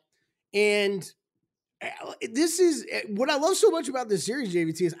that. And this is what I love so much about this series,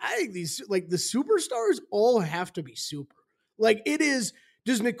 JVT, is I think these, like the superstars all have to be super. Like it is,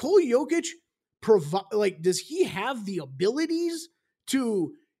 does Nikola Jokic provide, like, does he have the abilities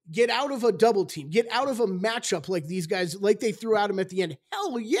to get out of a double team, get out of a matchup like these guys, like they threw at him at the end.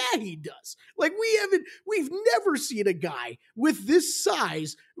 Hell yeah, he does. Like we've never seen a guy with this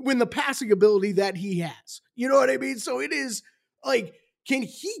size when the passing ability that he has. You know what I mean? So it is like, can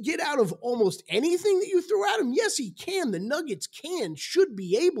he get out of almost anything that you throw at him? Yes, he can. The Nuggets should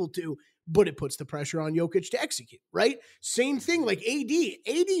be able to, but it puts the pressure on Jokic to execute, right? Same thing like AD.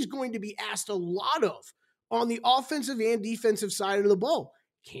 AD is going to be asked a lot of on the offensive and defensive side of the ball.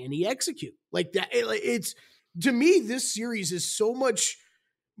 Can he execute like that? It's, to me, this series is so much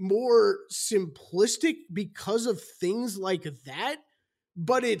more simplistic because of things like that.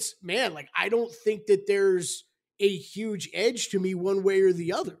 But it's, man, like, I don't think that there's a huge edge to me one way or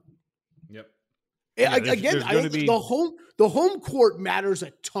the other. Yep. Yeah, again, the home court matters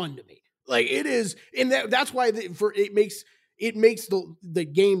a ton to me. Like it is, and that's why it makes the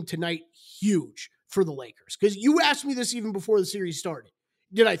game tonight huge for the Lakers. Because you asked me this even before the series started.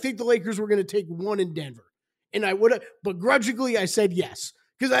 Did I think the Lakers were going to take one in Denver? And I would have, begrudgingly, I said yes.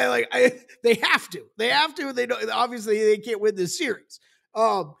 Because they have to. They have to. They don't, obviously they can't win this series.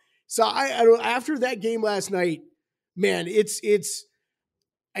 So after that game last night, man, it's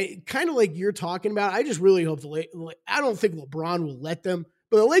kind of like you're talking about. I just really hope I don't think LeBron will let them,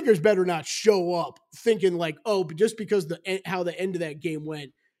 but the Lakers better not show up thinking like, oh, but just because how the end of that game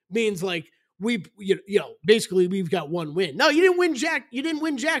went means like basically we've got one win. No, you didn't win, Jack. You didn't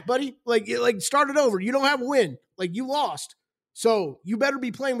win, Jack, buddy. Like start it over. You don't have a win. Like you lost. So you better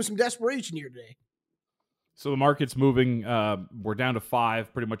be playing with some desperation here today. So the market's moving. We're down to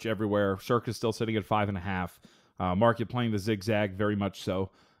 5 pretty much everywhere. Circa's still sitting at 5.5. Market playing the zigzag very much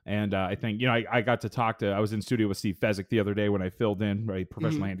so. And I think, I got to I was in studio with Steve Fezzik the other day when I filled in, a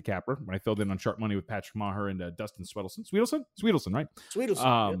professional handicapper, when I filled in on Sharp Money with Patrick Maher and Dustin Swedelson, right?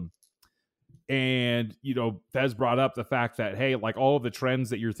 Swedelson. Yep. And, Fez brought up the fact that, hey, like all of the trends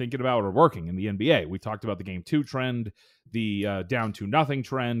that you're thinking about are working in the NBA. We talked about the Game 2 trend, the down 2-0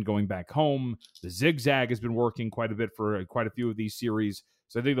 trend, going back home. The zigzag has been working quite a bit for quite a few of these series.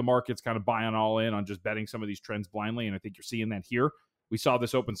 So I think the market's kind of buying all in on just betting some of these trends blindly, and I think you're seeing that here. We saw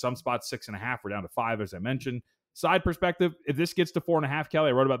this open some spots 6.5. We're down to 5, as I mentioned. Side perspective, if this gets to 4.5, Kelly,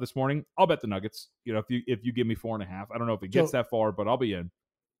 I wrote about this morning, I'll bet the Nuggets. If you give me 4.5, I don't know if it gets that far, but I'll be in.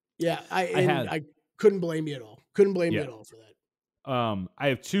 Yeah, I couldn't blame you at all. Couldn't blame you at all for that. I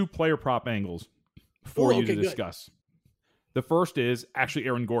have 2 player prop angles for you to discuss. Good. The first is actually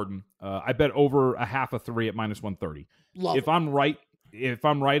Aaron Gordon. I bet over a half a 3 at -130. If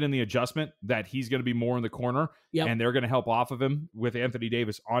I'm right in the adjustment that he's going to be more in the corner and they're going to help off of him with Anthony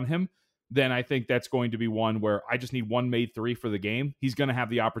Davis on him, then I think that's going to be one where I just need one made 3 for the game. He's going to have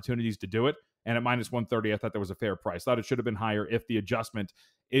the opportunities to do it. And at -130, I thought that was a fair price. Thought it should have been higher if the adjustment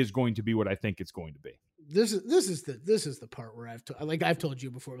is going to be what I think it's going to be. This is the part where I've told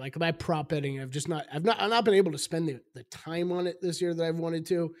you before, like my prop betting, I've not been able to spend the time on it this year that I've wanted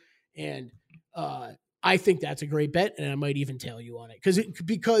to. And I think that's a great bet. And I might even tell you on it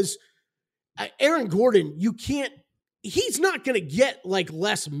because Aaron Gordon, he's not going to get like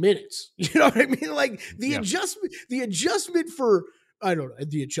less minutes. You know what I mean? Like the adjustment for, I don't know,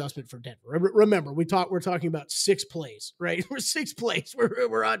 the adjustment for Denver. Remember, we're talking about 6 plays, right? We're 6 plays where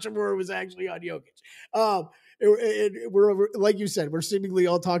Hachimura was actually on Jokic. We're like you said, we're seemingly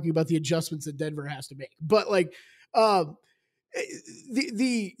all talking about the adjustments that Denver has to make. But like, the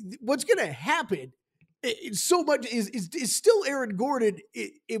what's going to happen? So much is still Aaron Gordon.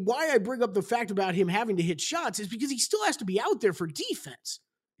 Why I bring up the fact about him having to hit shots is because he still has to be out there for defense.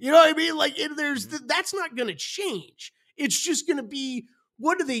 You know what I mean? Like that's not going to change. It's just going to be,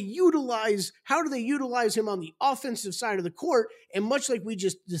 what do they utilize? How do they utilize him on the offensive side of the court? And much like we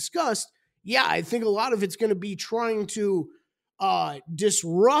just discussed, I think a lot of it's going to be trying to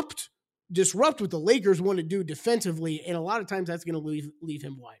disrupt what the Lakers want to do defensively. And a lot of times that's going to leave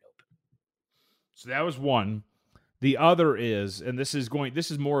him wide open. So that was one. The other is, and this is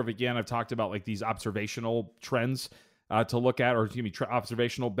more of, again, I've talked about like these observational trends to look at, or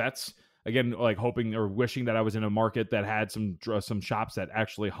observational bets. Again, like hoping or wishing that I was in a market that had some shops that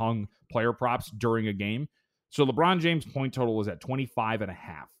actually hung player props during a game. So LeBron James' point total is at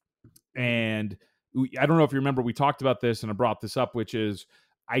 25.5. And I don't know if you remember, we talked about this and I brought this up, which is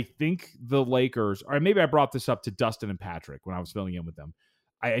I think the Lakers, or maybe I brought this up to Dustin and Patrick when I was filling in with them.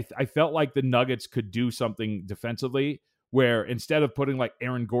 I felt like the Nuggets could do something defensively where instead of putting like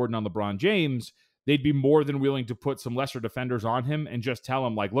Aaron Gordon on LeBron James, they'd be more than willing to put some lesser defenders on him and just tell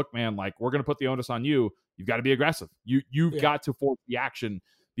him like, look, man, like we're going to put the onus on you. You've got to be aggressive. You've got to force the action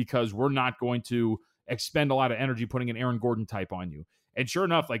because we're not going to expend a lot of energy putting an Aaron Gordon type on you. And sure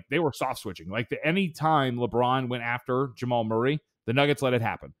enough, like they were soft switching. Like any time LeBron went after Jamal Murray, the Nuggets let it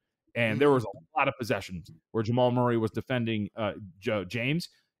happen. And there was a lot of possessions where Jamal Murray was defending James.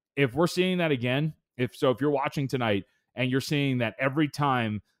 If we're seeing that again, if you're watching tonight and you're seeing that every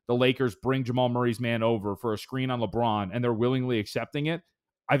time the Lakers bring Jamal Murray's man over for a screen on LeBron and they're willingly accepting it,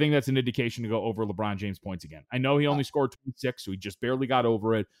 I think that's an indication to go over LeBron James points again. I know he only scored 26, so he just barely got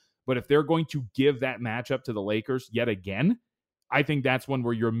over it. But if they're going to give that matchup to the Lakers yet again, I think that's one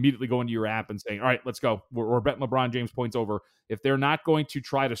where you're immediately going to your app and saying, all right, let's go. We're betting LeBron James points over. If they're not going to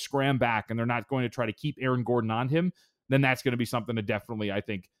try to scram back and they're not going to try to keep Aaron Gordon on him, then that's going to be something to definitely, I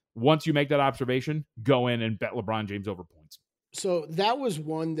think, once you make that observation, go in and bet LeBron James over points. So that was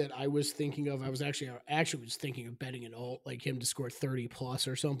one that I was thinking of. I was actually was thinking of betting an alt, like him to score 30 plus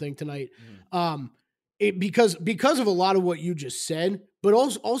or something tonight. Because of a lot of what you just said, but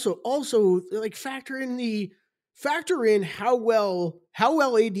also like factor in how well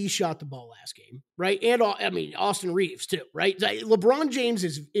AD shot the ball last game, right? And I mean, Austin Reeves too, right? LeBron James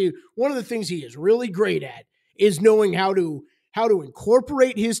is one of the things he is really great at is knowing how to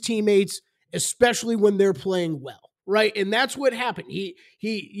incorporate his teammates, especially when they're playing well, right? And that's what happened. He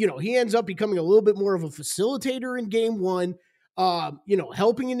ends up becoming a little bit more of a facilitator in game one,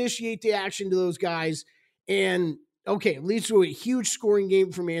 helping initiate the action to those guys. And okay, it leads to a huge scoring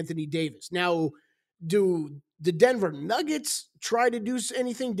game from Anthony Davis. Now, do the Denver Nuggets try to do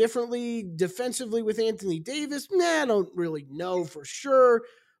anything differently defensively with Anthony Davis? I don't really know for sure.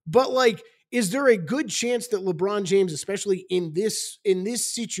 But like, is there a good chance that LeBron James, especially in this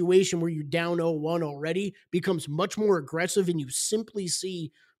situation where you're down 0-1 already, becomes much more aggressive and you simply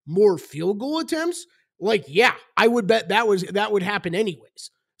see more field goal attempts? Like, yeah, I would bet that would happen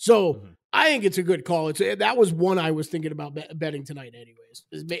anyways. So I think it's a good call. That was one I was thinking about betting tonight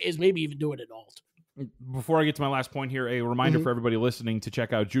anyways, is maybe even doing it alt. Before I get to my last point here, a reminder for everybody listening to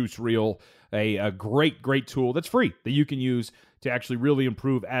check out Juice Reel, a great tool that's free that you can use to actually really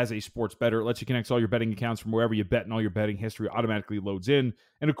improve as a sports bettor. It lets you connect all your betting accounts from wherever you bet, and all your betting history automatically loads in.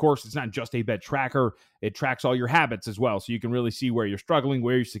 And of course, it's not just a bet tracker. It tracks all your habits as well, so you can really see where you're struggling,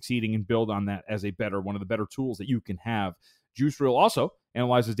 where you're succeeding, and build on that as a bettor, one of the better tools that you can have. Juice Reel also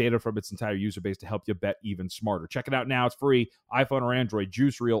analyzes data from its entire user base to help you bet even smarter. Check it out now. It's free. iPhone or Android.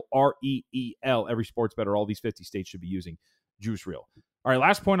 Juice Reel, REEL. Every sports bettor, all these 50 states should be using Juice Reel. All right,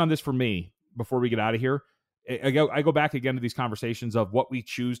 last point on this for me before we get out of here. I go back again to these conversations of what we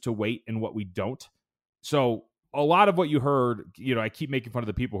choose to wait and what we don't. So a lot of what you heard, I keep making fun of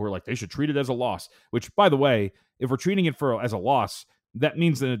the people who are like, they should treat it as a loss, which, by the way, if we're treating it as a loss, that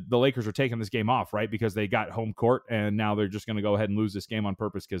means that the Lakers are taking this game off, right? Because they got home court, and now they're just going to go ahead and lose this game on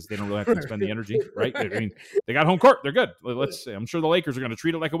purpose because they don't really have to expend the energy, right? I mean, they got home court. They're good. I'm sure the Lakers are going to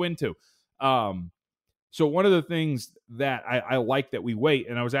treat it like a win, too. So one of the things that I like that we wait,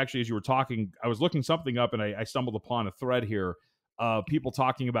 and I was actually, as you were talking, I was looking something up, and I stumbled upon a thread here of people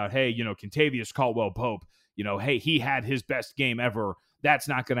talking about, hey, Kentavious Caldwell-Pope, hey, he had his best game ever. That's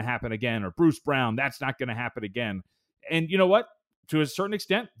not going to happen again. Or Bruce Brown, that's not going to happen again. And you know what? To a certain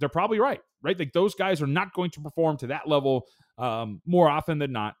extent, they're probably right? Like those guys are not going to perform to that level more often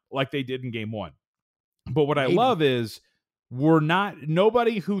than not, like they did in game one. But what I love is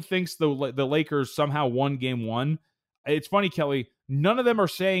nobody who thinks the Lakers somehow won game one. It's funny, Kelly, none of them are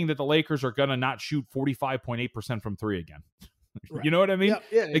saying that the Lakers are going to not shoot 45.8% from three again. Right. You know what I mean?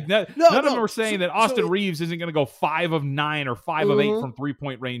 Yeah. Like none of them are saying that Austin Reeves isn't going to go 5 of 9 or 5 of 8 from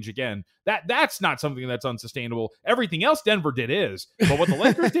 3-point range again. That's not something that's unsustainable. Everything else Denver did is, but what the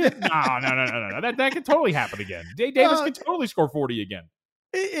Lakers did, no. That could totally happen again. Davis could totally score 40 again.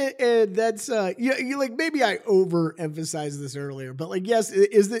 And that's you like maybe I overemphasized this earlier, but like yes,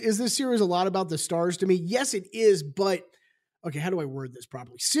 is this series a lot about the stars to me? Yes, it is, but. Okay, how do I word this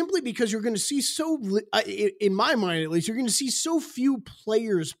properly? Simply because you're going to see in my mind at least, you're going to see so few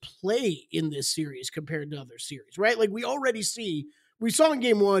players play in this series compared to other series, right? Like we saw in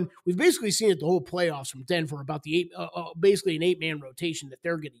game one, we've basically seen it the whole playoffs from Denver about basically an 8-man rotation that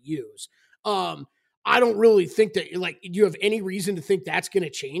they're going to use. I don't really think that, like, do you have any reason to think that's going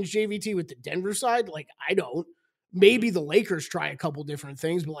to change, JVT, with the Denver side? Like, I don't. Maybe the Lakers try a couple different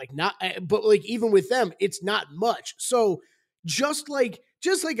things, but even with them, it's not much. So, just like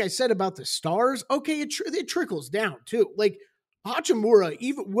I said about the stars, okay, it trickles down too. Like Hachimura,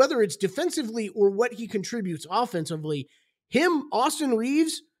 even whether it's defensively or what he contributes offensively, him, Austin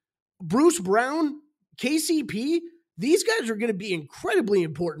Reeves, Bruce Brown, KCP, these guys are going to be incredibly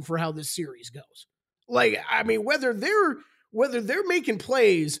important for how this series goes. Like, I mean, whether they're making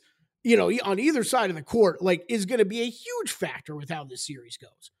plays, on either side of the court, like, is going to be a huge factor with how this series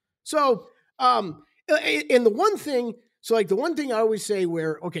goes. So, and the one thing I always say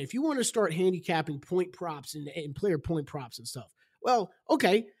okay, if you want to start handicapping point props and player point props and stuff, well,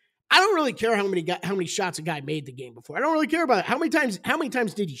 okay, I don't really care how many shots a guy made the game before. I don't really care about it. How many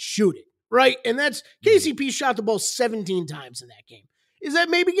times did he shoot it? Right. And that's KCP shot the ball 17 times in that game. Is that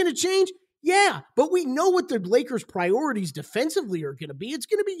maybe going to change? Yeah, but we know what the Lakers' priorities defensively are going to be. It's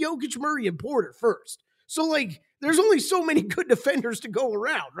going to be Jokic, Murray, and Porter first. So, like, there's only so many good defenders to go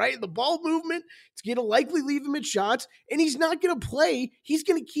around, right? The ball movement, it's going to likely leave him at shots, and he's not going to play. He's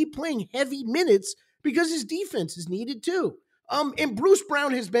going to keep playing heavy minutes because his defense is needed too. And Bruce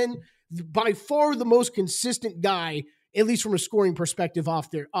Brown has been by far the most consistent guy, at least from a scoring perspective,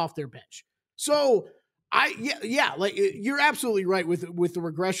 off their bench. So, like you're absolutely right with the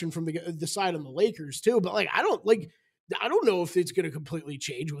regression from the side on the Lakers too. But I don't know if it's going to completely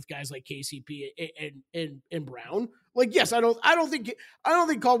change with guys like KCP and Brown. Like, yes, I don't think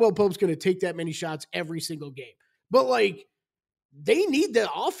Caldwell Pope's going to take that many shots every single game. But like, they need the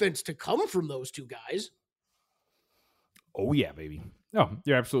offense to come from those two guys. Oh yeah, baby. No,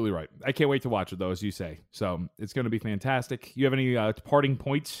 you're absolutely right. I can't wait to watch it though, as you say. So it's going to be fantastic. You have any parting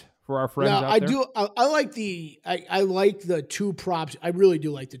points for our friends out there? I like the two props. I really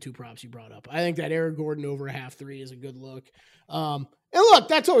do like the two props you brought up. I think that Aaron Gordon over a half three is a good look. And look,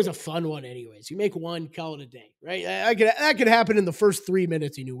 that's always a fun one anyways. You make one, call it a day, right? That could happen in the first 3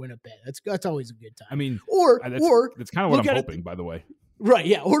 minutes and you win a bet. That's always a good time. I mean, that's kind of what I'm hoping, by the way. Right,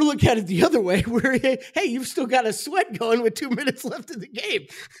 yeah. Or look at it the other way where, hey, you've still got a sweat going with 2 minutes left in the game.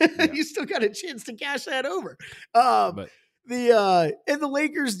 Yeah. You still got a chance to cash that over. And the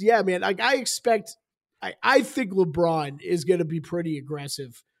Lakers, yeah, man, I think LeBron is going to be pretty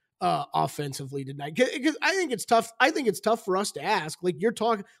aggressive offensively tonight. Because I think it's tough. I think it's tough for us to ask, like you're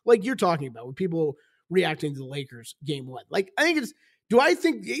talking about with people reacting to the Lakers game one. Like, do I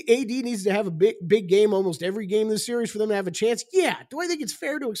think AD needs to have a big game almost every game in the series for them to have a chance? Yeah. Do I think it's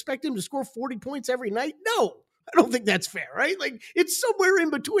fair to expect him to score 40 points every night? No, I don't think that's fair, right? Like, it's somewhere in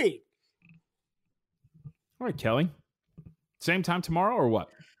between. All right, Kelly. Same time tomorrow or what?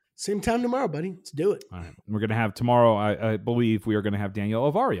 Same time tomorrow, buddy. Let's do it. All right. We're going to have tomorrow, I believe we are going to have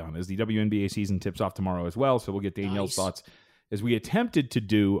Danielle Avari on as the WNBA season tips off tomorrow as well. So we'll get Danielle's thoughts as we attempted to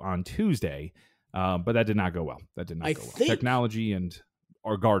do on Tuesday. But that did not go well. Technology and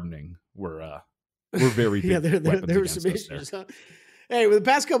our gardening were very big. Yeah, there were some issues. Huh? Hey, with the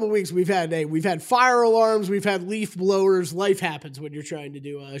past couple of weeks, we've had fire alarms, we've had leaf blowers. Life happens when you're trying to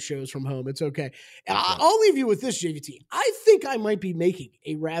do shows from home. It's okay. I'll leave you with this, JVT. I think I might be making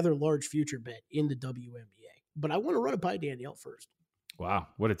a rather large future bet in the WNBA, but I want to run it by Danielle first. Wow,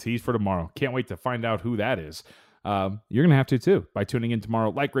 what a tease for tomorrow! Can't wait to find out who that is. You're going to have to, too, by tuning in tomorrow.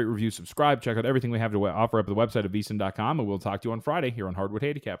 Like, rate, review, subscribe. Check out everything we have to offer up at the website at VSiN.com, and we'll talk to you on Friday here on Hardwood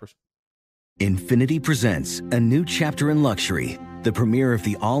Handicappers. Infinity presents a new chapter in luxury, the premiere of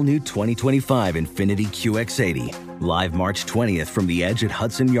the all-new 2025 Infinity QX80, live March 20th from the Edge at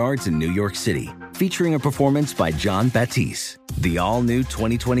Hudson Yards in New York City, featuring a performance by John Batiste. The all-new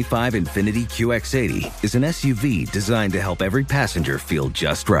 2025 Infinity QX80 is an SUV designed to help every passenger feel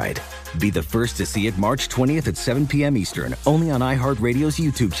just right. Be the first to see it March 20th at 7 p.m. Eastern, only on iHeartRadio's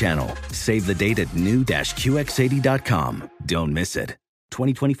YouTube channel. Save the date at new-QX80.com. Don't miss it.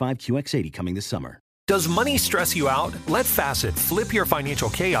 2025 QX80 coming this summer. Does money stress you out? Let Facet flip your financial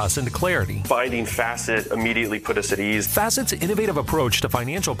chaos into clarity. Finding Facet immediately put us at ease. Facet's innovative approach to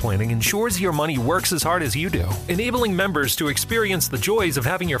financial planning ensures your money works as hard as you do, enabling members to experience the joys of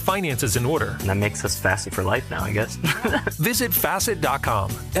having your finances in order. And that makes us Facet for life now, I guess. Visit Facet.com,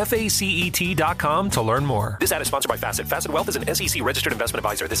 FACET.com to learn more. This ad is sponsored by Facet. Facet Wealth is an SEC registered investment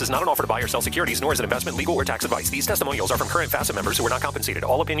advisor. This is not an offer to buy or sell securities, nor is it investment, legal, or tax advice. These testimonials are from current Facet members who are not compensated.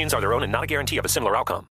 All opinions are their own and not a guarantee of a similar outcome.